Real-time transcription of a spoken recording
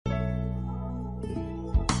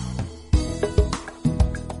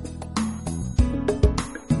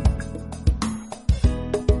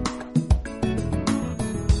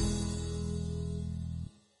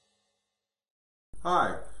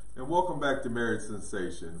back to Marriage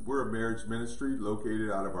Sensation. We're a marriage ministry located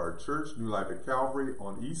out of our church, New Life at Calvary,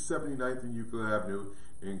 on East 79th and Euclid Avenue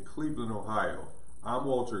in Cleveland, Ohio. I'm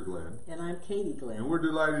Walter Glenn. And I'm Katy Glenn. And we're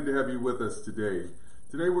delighted to have you with us today.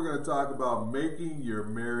 Today we're going to talk about making your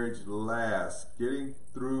marriage last, getting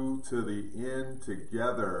through to the end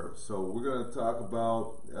together. So we're going to talk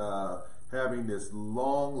about having this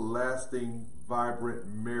long-lasting, vibrant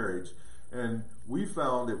marriage. And we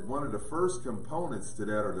found that one of the first components to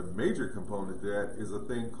that, or the major component to that, is a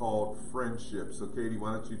thing called friendship. So Katy,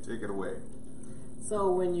 why don't you take it away? So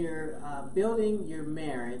when you're building your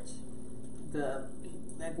marriage,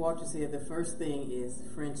 like Walter said, the first thing is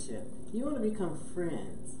friendship. You want to become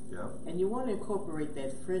friends. Yeah. And you want to incorporate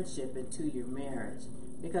that friendship into your marriage.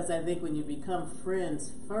 Because I think when you become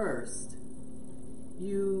friends first,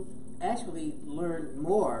 you actually learn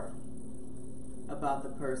more about the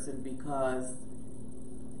person because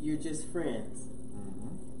you're just friends.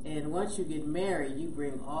 Mm-hmm. And once you get married, you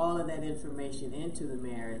bring all of that information into the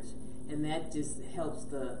marriage, and that just helps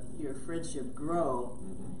your friendship grow.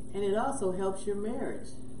 Mm-hmm. And it also helps your marriage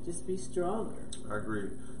just be stronger. I agree.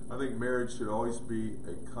 I think marriage should always be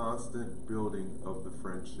a constant building of the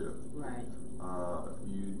friendship. Right.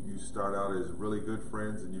 You start out as really good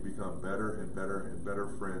friends, and you become better and better and better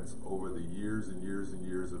friends over the years and years and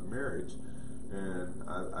years of marriage. And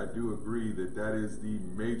I do agree that is the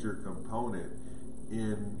major component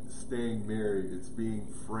in staying married. It's being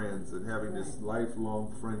friends and having this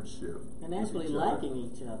lifelong friendship. And actually liking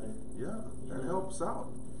each other. Yeah, that helps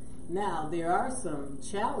out. Now, there are some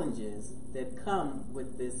challenges that come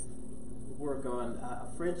with this work on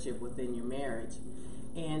friendship within your marriage.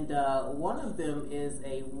 And one of them is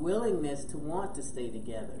a willingness to want to stay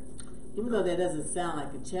together. Even though that doesn't sound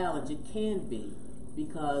like a challenge, it can be.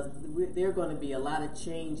 Because there are going to be a lot of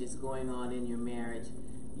changes going on in your marriage.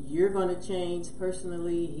 You're going to change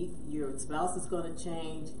personally. Your spouse is going to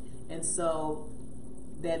change. And so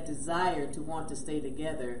that desire to want to stay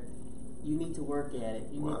together, you need to work at it.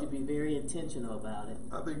 You need to be very intentional about it.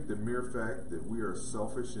 I think the mere fact that we are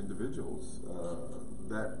selfish individuals,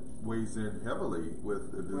 that weighs in heavily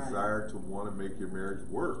with the desire to want to make your marriage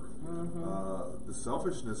work. Mm-hmm. The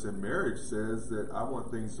selfishness in marriage says that I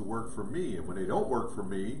want things to work for me, and when they don't work for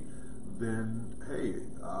me, then hey,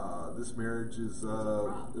 this marriage is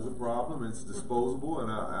a problem. It's disposable,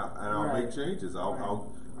 and I'll make changes.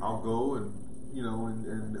 I'll go and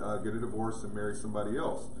get a divorce and marry somebody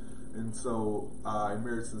else. And so in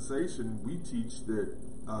Marriage Sensation, we teach that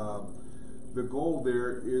the goal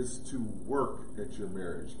there is to work at your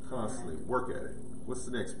marriage constantly. Work at it. What's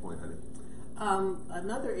the next point, honey?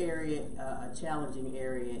 Another area, a challenging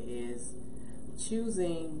area, is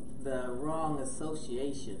choosing the wrong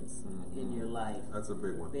associations in your life. That's a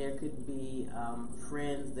big one. There could be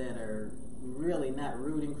friends that are really not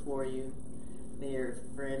rooting for you. There are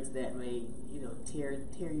friends that may, tear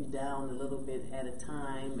you down a little bit at a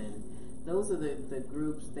time, and those are the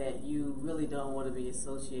groups that you really don't want to be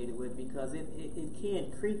associated with, because it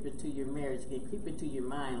can creep into your marriage, it can creep into your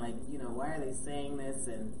mind, like, why are they saying this?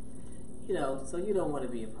 And, so you don't want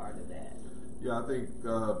to be a part of that. Yeah, I think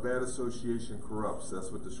bad association corrupts.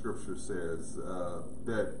 That's what the scripture says.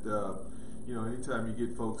 Anytime you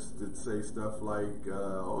get folks that say stuff like,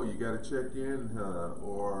 you got to check in,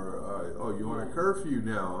 or you're on a curfew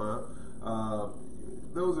now,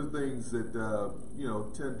 those are things that,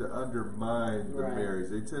 tend to undermine the marriage.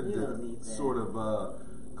 They tend to sort of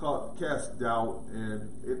cast doubt, and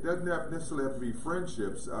it doesn't necessarily have to be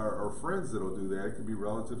friendships or friends that'll do that. It could be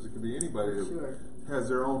relatives. It could be anybody that has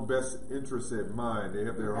their own best interests at mind. They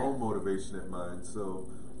have their own motivation at mind. So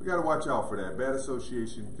we got to watch out for that. Bad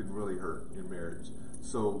association can really hurt in marriage.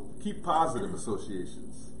 So keep positive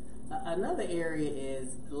associations. Another area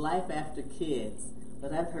is life after kids.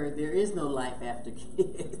 But I've heard there is no life after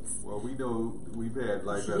kids. Well, we know we've had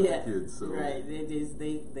life after kids. So. Right.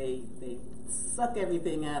 They suck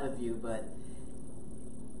everything out of you, but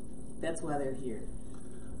that's why they're here.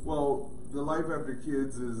 Well, the life after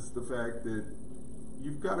kids is the fact that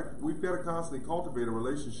we've got to constantly cultivate a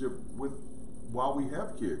relationship while we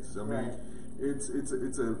have kids. I mean, it's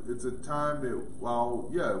a time that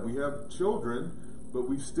we have children, but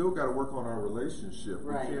we've still got to work on our relationship.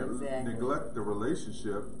 Right, we can't neglect the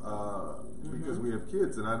relationship because we have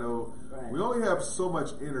kids. And I know we only have so much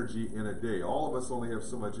energy in a day. All of us only have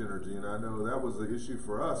so much energy, and I know that was an issue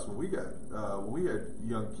for us when we had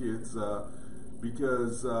young kids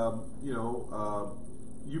because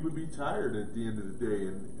you would be tired at the end of the day,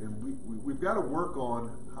 and we've got to work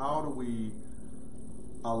on how do we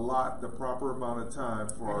allot the proper amount of time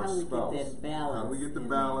for our spouse. How do we get that balance? How do we get the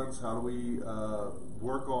balance? How do we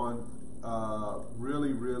work on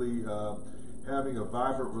really having a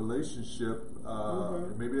vibrant relationship.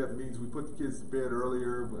 Maybe that means we put the kids to bed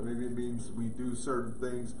earlier, but maybe it means we do certain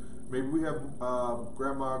things. Maybe we have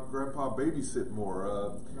grandma, grandpa babysit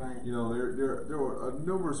more. Right. You know, there are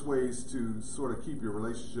numerous ways to sort of keep your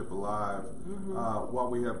relationship alive while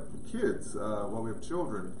we have kids, while we have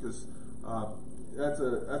children, because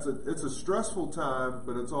it's a stressful time,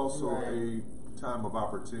 but it's also a time of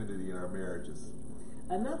opportunity in our marriages.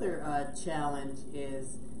 Another challenge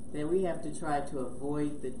is that we have to try to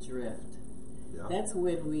avoid the drift. Yeah. That's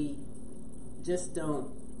when we just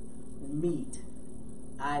don't meet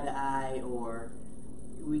eye to eye, or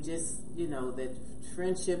we just, that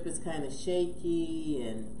friendship is kind of shaky,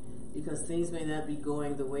 and because things may not be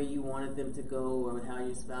going the way you wanted them to go or how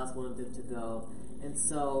your spouse wanted them to go. And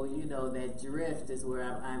so, that drift is where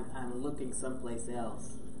I'm looking someplace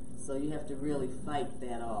else. So you have to really fight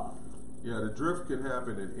that off. Yeah, the drift can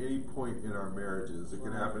happen at any point in our marriages. It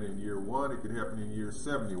can happen in year 1. It can happen in year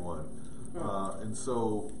 71. And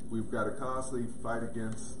so we've got to constantly fight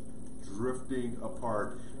against drifting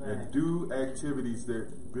apart and do activities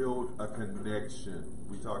that build a connection.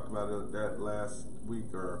 We talked about that last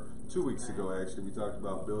week, or 2 weeks ago, actually. We talked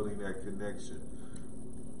about building that connection.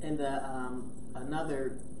 And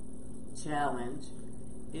another challenge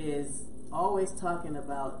is always talking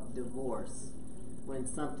about divorce. When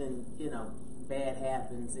something, bad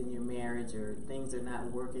happens in your marriage or things are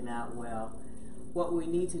not working out well, what we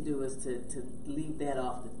need to do is to leave that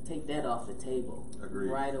take that off the table.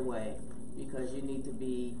 Agreed. Right away, because you need to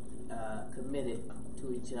be committed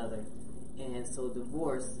to each other. And so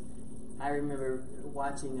divorce, I remember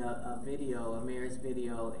watching a marriage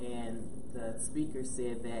video, and the speaker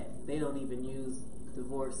said that they don't even use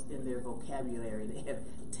divorce in their vocabulary. They have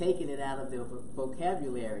taken it out of their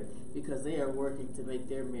vocabulary because they are working to make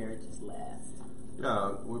their marriages last.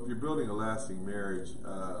 Yeah, well, if you're building a lasting marriage,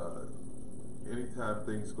 anytime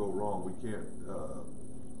things go wrong, we can't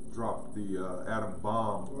drop the atom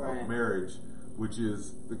bomb of marriage, which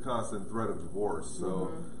is the constant threat of divorce.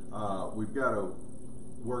 So we've got to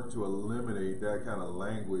work to eliminate that kind of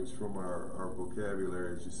language from our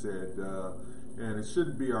vocabulary, as you said. And it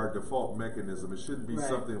shouldn't be our default mechanism. It shouldn't be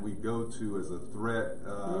something we go to as a threat.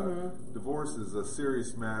 Divorce is a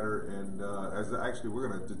serious matter, and we're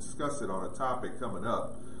going to discuss it on a topic coming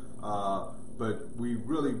up. But we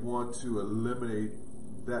really want to eliminate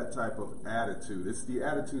that type of attitude. It's the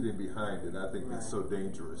attitude in behind it, I think, that's so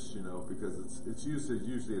dangerous, because it's used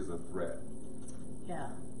usually as a threat. Yeah.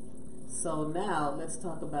 So now let's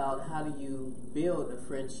talk about how do you build a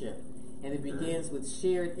friendship. And it begins with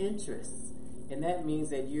shared interests. And that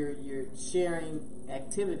means that you're sharing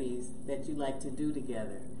activities that you like to do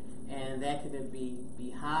together. And that could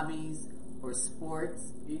be hobbies or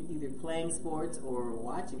sports, either playing sports or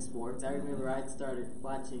watching sports. I remember I started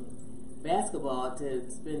watching basketball to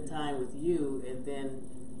spend time with you, and then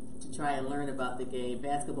to try and learn about the game,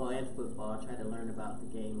 basketball and football, try to learn about the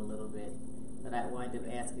game a little bit. But I wind up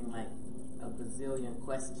asking like a bazillion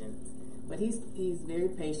questions. But he's very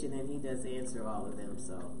patient, and he does answer all of them,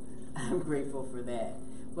 so I'm grateful for that.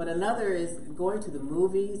 But another is going to the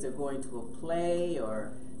movies, or going to a play,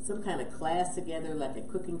 or some kind of class together, like a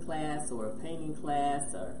cooking class or a painting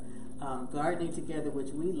class, or gardening together,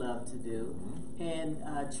 which we love to do, and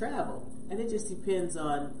travel. And it just depends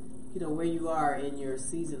on, where you are in your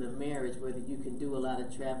season of marriage, whether you can do a lot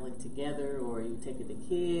of traveling together, or you take it to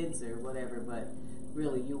kids, or whatever. But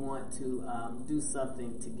really, you want to do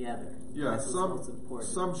something together. Yeah,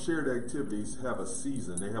 some shared activities have a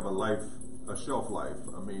season. They have a shelf life.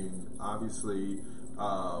 I mean, obviously,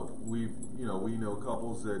 we know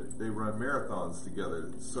couples that they run marathons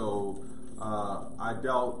together. So I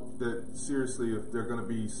doubt that seriously if they're going to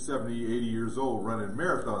be 70, 80 years old running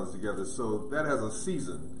marathons together. So that has a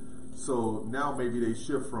season. So now maybe they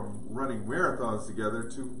shift from running marathons together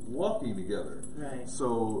to walking together. Right.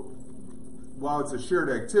 So while it's a shared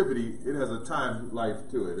activity, it has a time life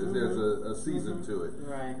to it. It has a season to it.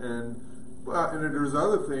 Right. And there's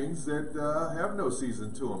other things that have no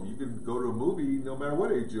season to them. You can go to a movie no matter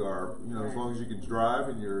what age you are, as long as you can drive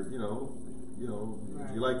and you're,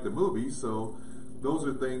 you like the movie. So those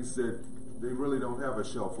are things that they really don't have a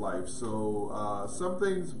shelf life. So some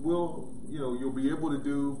things you'll be able to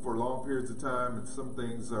do for long periods of time, and some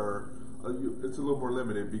things are it's a little more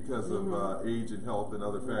limited because of age and health and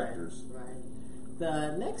other factors. Right.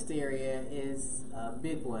 The next area is a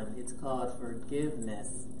big one. It's called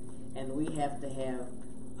forgiveness. And we have to have,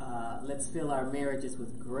 let's fill our marriages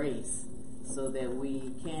with grace so that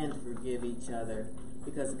we can forgive each other.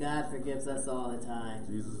 because God forgives us all the time.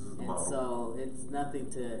 Jesus is the and model. so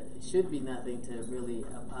should be nothing to really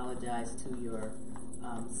apologize to your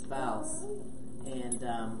spouse, and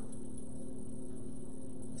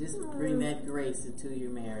just bring that grace into your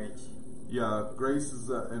marriage. Yeah, grace is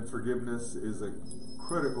and forgiveness is a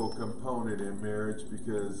critical component in marriage,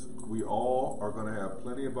 because we all are going to have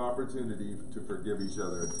plenty of opportunity to forgive each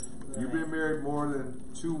other. If you've been married more than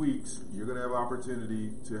 2 weeks, you're going to have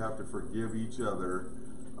opportunity to have to forgive each other,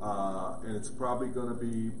 and it's probably going to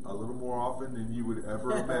be a little more often than you would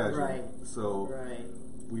ever imagine. Right. So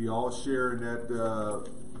we all share in that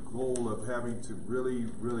goal of having to really,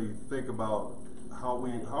 really think about how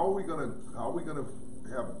are we going to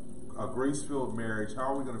have a grace-filled marriage?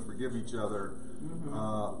 How are we going to forgive each other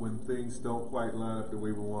when things don't quite line up the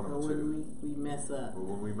way we want them to? When we mess up. Or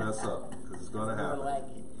when we mess up, because it's going to happen. Like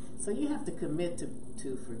it. So you have to commit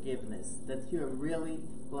to forgiveness, that you're really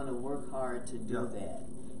going to work hard to do that.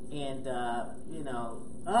 And,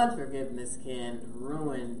 unforgiveness can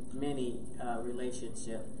ruin many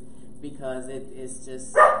relationships, because it's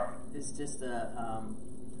just a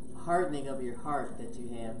hardening of your heart that you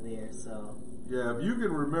have there. So yeah, if you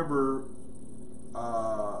can remember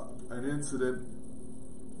an incident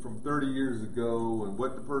from 30 years ago, and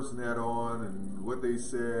what the person had on, and what they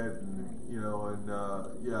said, and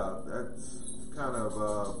that's kind of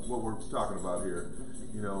what we're talking about here.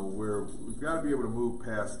 Where we've got to be able to move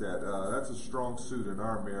past that. That's a strong suit in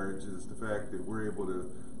our marriage, is the fact that we're able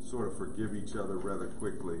to sort of forgive each other rather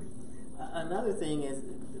quickly. Another thing is,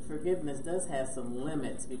 forgiveness does have some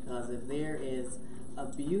limits, because if there is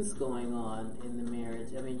abuse going on in the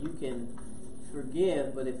marriage, I mean, you can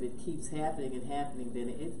forgive, but if it keeps happening, then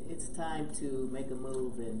it's time to make a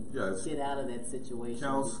move and get out of that situation.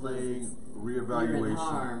 Counseling,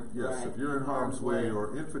 reevaluation. Yes, if you're in harm's way,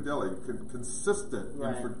 or infidelity, consistent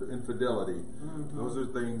infidelity, those are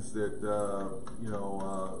things that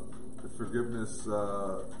forgiveness.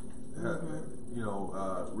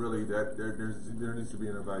 Really, that there needs to be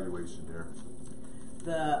an evaluation there.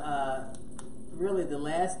 The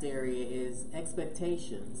last area is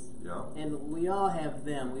expectations. Yeah. And we all have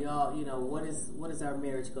them. We all, what is our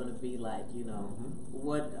marriage going to be like?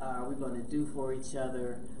 What are we going to do for each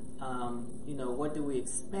other? What do we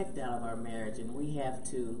expect out of our marriage? And we have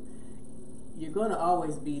to. You're going to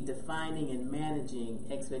always be defining and managing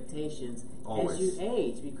expectations as you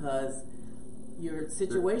age, because your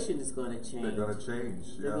situation is going to change. They're going to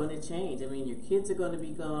change. They're going to change. I mean, your kids are going to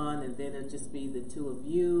be gone, and then it'll just be the two of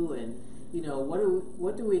you. And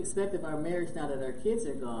what do we expect of our marriage now that our kids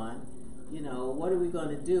are gone? What are we going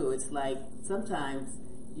to do? It's like sometimes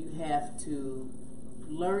you have to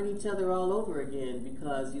learn each other all over again,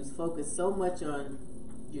 because you focus so much on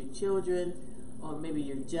your children, or maybe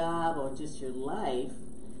your job, or just your life.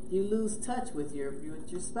 You lose touch with your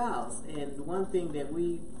spouse. And one thing that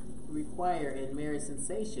we require in Marriage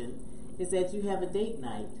Sensation is that you have a date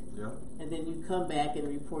night. Yeah. And then you come back and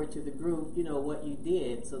report to the group, what you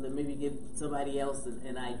did, so that maybe give somebody else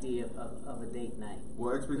an idea of a date night.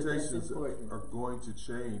 Well, expectations are going to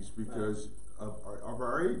change because of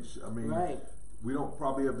our age. I mean, we don't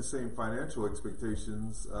probably have the same financial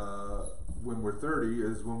expectations when we're 30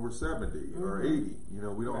 as when we're 70 or 80.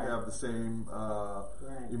 We don't have the same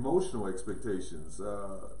emotional expectations,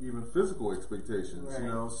 even physical expectations.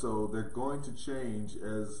 So they're going to change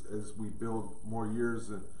as we build more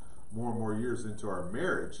and more years into our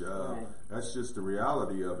marriage. That's just the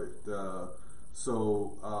reality of it.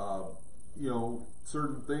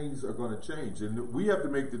 Certain things are going to change, and we have to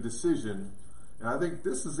make the decision. And I think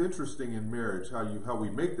this is interesting in marriage, how we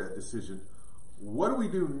make that decision. What do we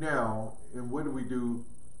do now, and what do we do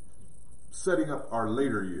setting up our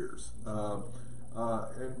later years? And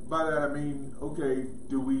by that I mean, okay,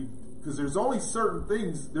 because there's certain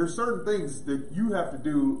things that you have to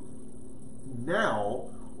do now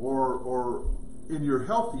or in your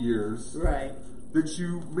health years that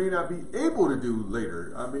you may not be able to do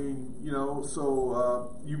later. I mean,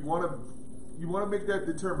 so you want to make that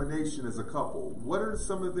determination as a couple. What are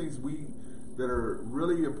some of the things that are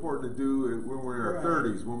really important to do when we're in our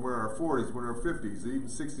 30s, when we're in our 40s, when we're in our 50s, even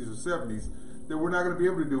 60s or 70s, that we're not going to be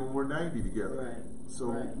able to do when we're 90 together?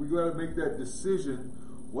 So we got to make that decision.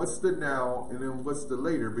 What's the now, and then what's the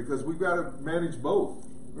later? Because we've got to manage both.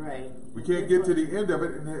 We can't get to the end of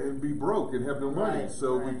it and be broke and have no money.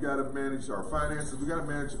 So we've got to manage our finances. We've got to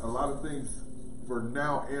manage a lot of things for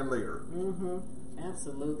now and later.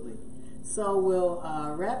 Absolutely. So we'll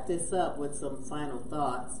wrap this up with some final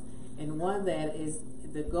thoughts. And one that is,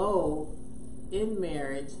 the goal in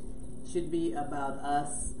marriage should be about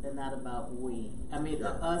us and not about we. I mean,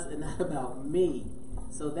 us and not about me.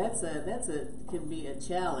 So can be a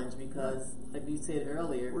challenge because, like you said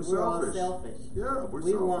earlier, we're all selfish. Yeah,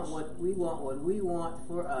 we selfish. want what we want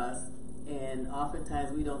for us, and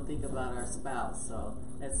oftentimes we don't think about our spouse. So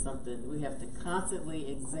that's something we have to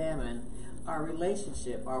constantly examine our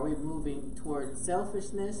relationship. Are we moving toward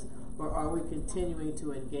selfishness, or are we continuing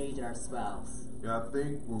to engage our spouse? Yeah, I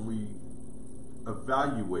think when we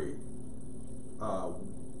evaluate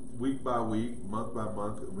week by week, month by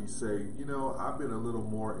month, and we say, I've been a little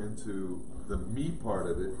more into the me part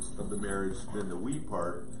of it, of the marriage, than the we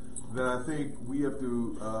part, then I think we have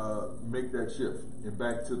to make that shift and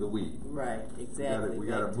back to the we. Right, exactly. We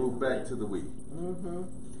got to move back to the we. Mm-hmm.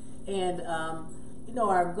 And,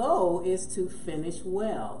 our goal is to finish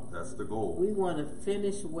well. That's the goal. We want to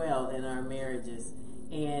finish well in our marriages.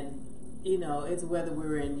 And, it's whether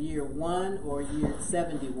we're in year 1 or year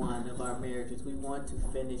 71 of our marriages, we want to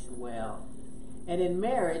finish well. And in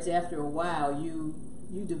marriage, after a while, you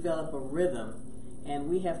develop a rhythm, and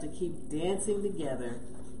we have to keep dancing together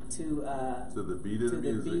to the beat of the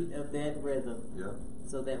music. The beat of that rhythm. Yeah.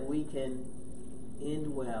 So that we can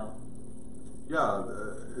end well. Yeah,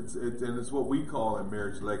 it's what we call in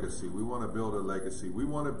marriage legacy. We want to build a legacy. We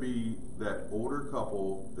want to be that older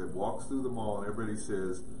couple that walks through the mall and everybody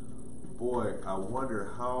says, boy, I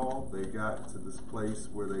wonder how they got to this place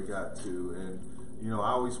where they got to. And,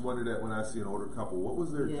 I always wonder that when I see an older couple, what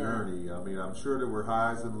was their journey? I mean, I'm sure there were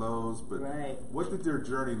highs and lows, but what did their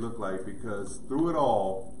journey look like? Because through it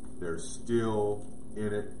all, they're still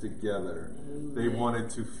in it together. Amen. They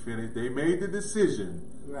wanted to finish. They made the decision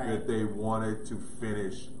that they wanted to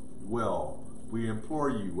finish well. We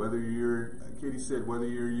implore you, Katie said, whether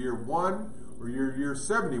you're year 1 or you're year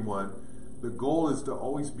 71, the goal is to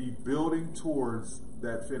always be building towards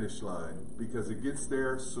that finish line because it gets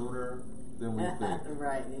there sooner than we think.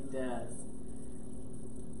 Right, it does.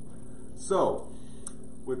 So,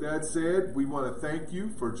 with that said, we want to thank you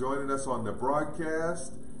for joining us on the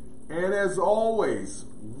broadcast. And as always,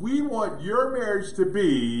 we want your marriage to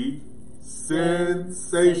be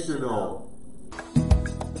sensational.